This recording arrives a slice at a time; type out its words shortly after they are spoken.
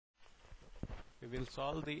We will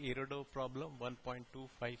solve the Irodov problem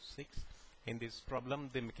 1.256. In this problem,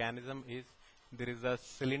 the mechanism is there is a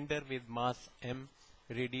cylinder with mass m,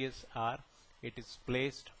 radius r. It is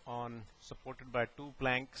placed on supported by two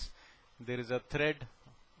planks. There is a thread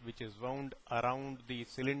which is wound around the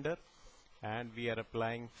cylinder, and we are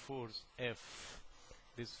applying force F.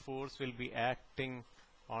 This force will be acting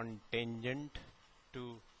on tangent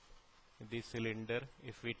to the cylinder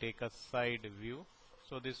if we take a side view.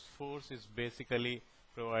 So this force is basically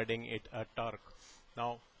providing it a torque.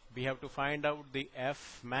 Now we have to find out the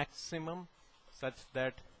F maximum such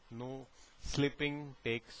that no slipping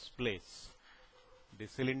takes place. The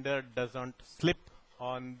cylinder doesn't slip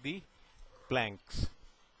on the planks.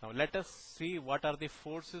 Now let us see what are the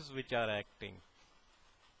forces which are acting.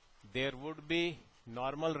 There would be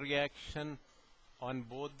normal reaction on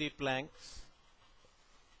both the planks,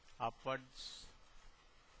 upwards.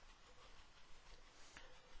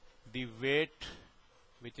 The weight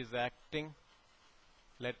which is acting,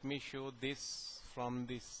 let me show this from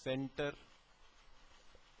the center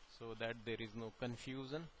so that there is no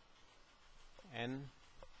confusion, N,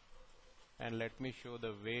 and let me show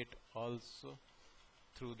the weight also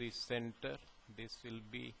through the center. This will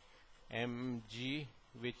be mg,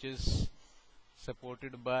 which is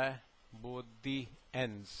supported by both the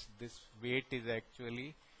ends. This weight is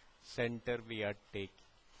actually center we are taking.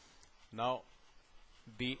 Now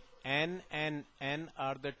the N and N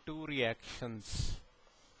are the two reactions,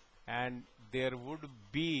 and there would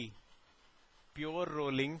be pure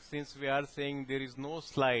rolling since we are saying there is no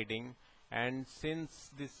sliding, and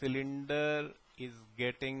since the cylinder is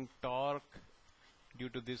getting torque due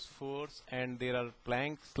to this force and there are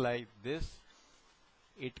planks like this,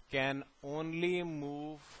 it can only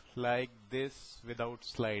move like this without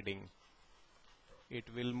sliding. It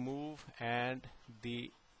will move and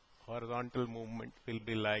the horizontal movement will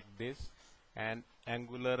be like this, and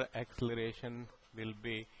angular acceleration will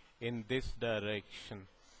be in this direction.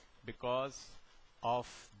 Because of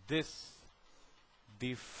this,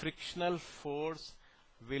 the frictional force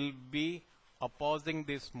will be opposing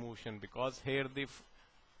this motion, because here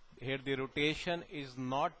the rotation is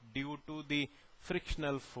not due to the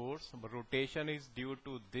frictional force, but rotation is due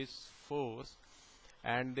to this force,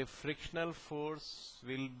 and the frictional force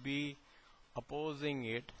will be opposing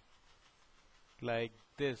it like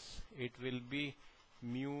this. It will be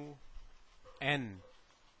mu n,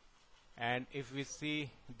 and if we see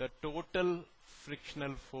the total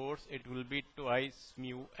frictional force, it will be twice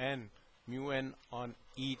mu n on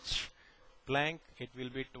each plank. It will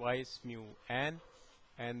be twice mu n,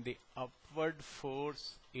 and the upward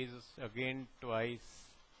force is again twice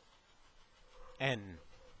n.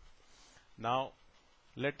 Now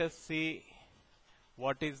let us see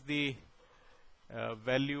what is the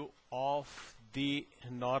value of the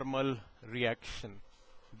normal reaction.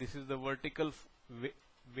 This is the vertical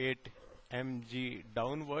weight mg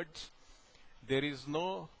downwards. There is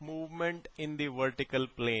no movement in the vertical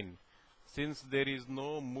plane. Since there is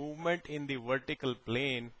no movement in the vertical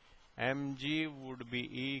plane, mg would be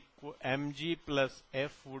equal, mg plus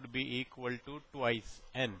f would be equal to twice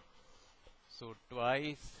n. So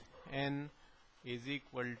twice n is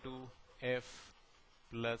equal to f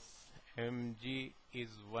plus mg is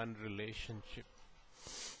one relationship.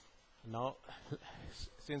 Now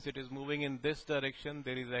since it is moving in this direction,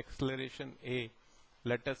 there is acceleration a.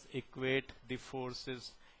 Let us equate the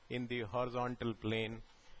forces in the horizontal plane.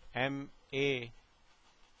 Ma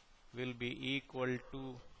will be equal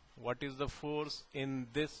to, what is the force in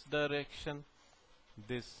this direction?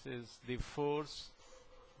 This is the force.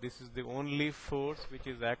 This is the only force which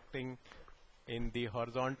is acting in the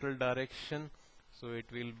horizontal direction, so it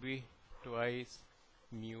will be twice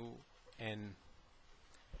mu n.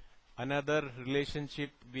 Another relationship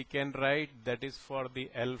we can write, that is for the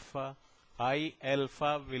alpha. I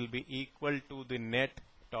alpha will be equal to the net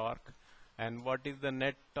torque, and what is the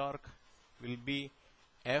net torque? Will be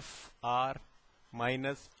Fr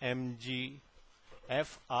minus mg,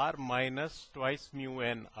 Fr minus twice mu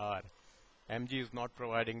n r. Mg is not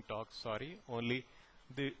providing torque, sorry, only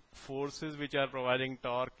the forces which are providing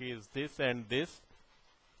torque is this,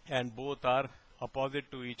 and both are opposite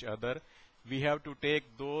to each other. We have to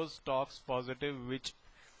take those torques positive which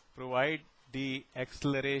provide the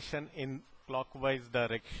acceleration in clockwise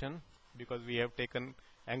direction, because we have taken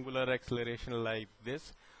angular acceleration like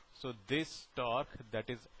this. So this torque, that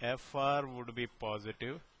is Fr, would be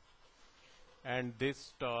positive, and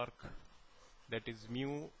this torque, that is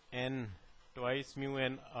mu n, twice mu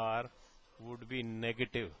n r, would be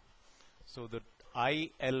negative. So the I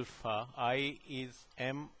alpha, I is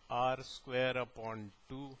mr square upon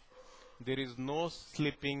 2. There is no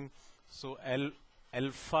slipping, So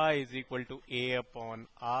alpha is equal to A upon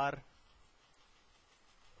R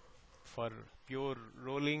for pure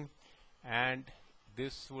rolling, and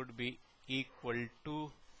this would be equal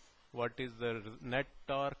to, what is the net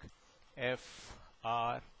torque? F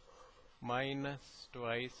R minus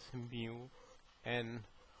twice mu N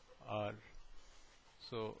R.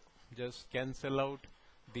 So just cancel out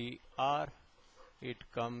the R, it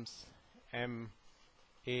comes M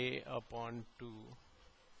A upon 2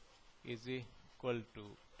 is equal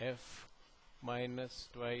to F minus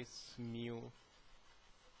twice mu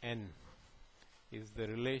N is the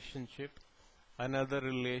relationship. Another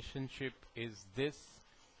relationship is this: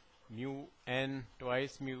 mu N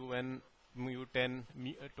twice mu N mu 10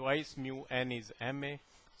 twice mu N is MA,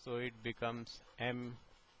 so it becomes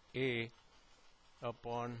MA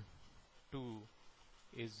upon 2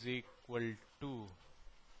 is equal to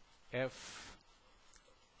F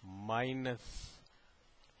minus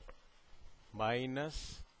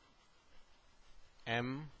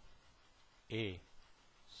MA.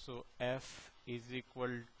 So F is equal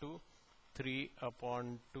to 3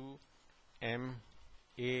 upon 2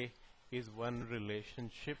 MA is one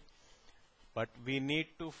relationship, but we need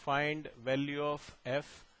to find value of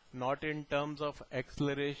F not in terms of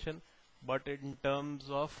acceleration but in terms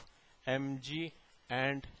of mg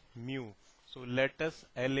and mu. So let us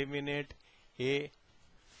eliminate A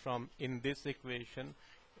from in this equation.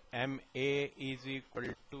 MA is equal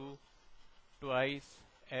to twice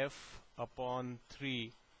F upon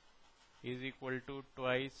 3 is equal to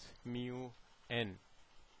twice mu N.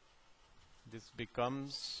 This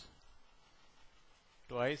becomes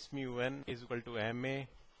twice mu N is equal to MA,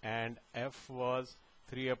 and F was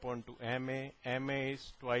 3 upon 2 MA. MA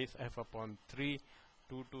is twice F upon 3.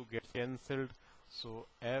 2 gets cancelled. So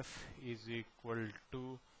F is equal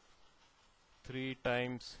to 3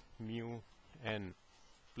 times mu N.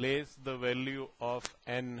 Place the value of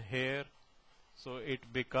N here. So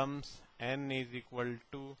it becomes N is equal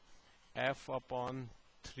to F upon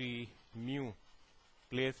 3 mu.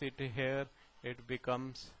 Place it here. It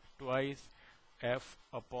becomes twice F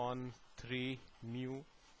upon 3 mu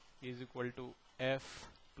is equal to F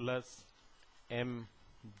plus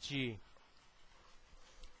mg.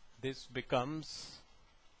 This becomes,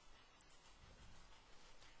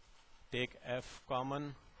 take F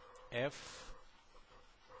common, F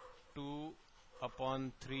 2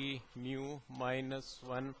 upon 3 mu minus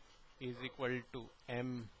 1 is equal to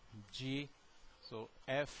mg. So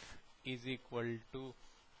F is equal to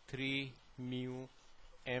 3 mu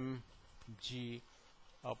mg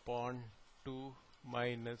upon 2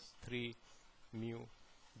 minus 3 mu.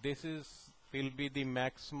 This will be the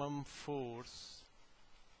maximum force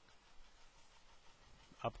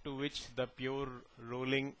up to which the pure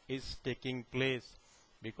rolling is taking place,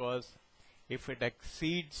 because if it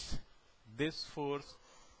exceeds this force,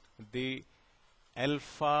 the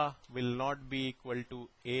alpha will not be equal to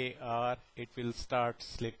AR, it will start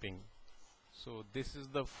slipping. So this is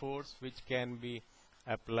the force which can be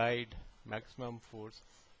applied, maximum force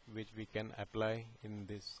which we can apply in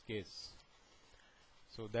this case.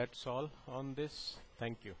 So that's all on this.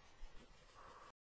 Thank you.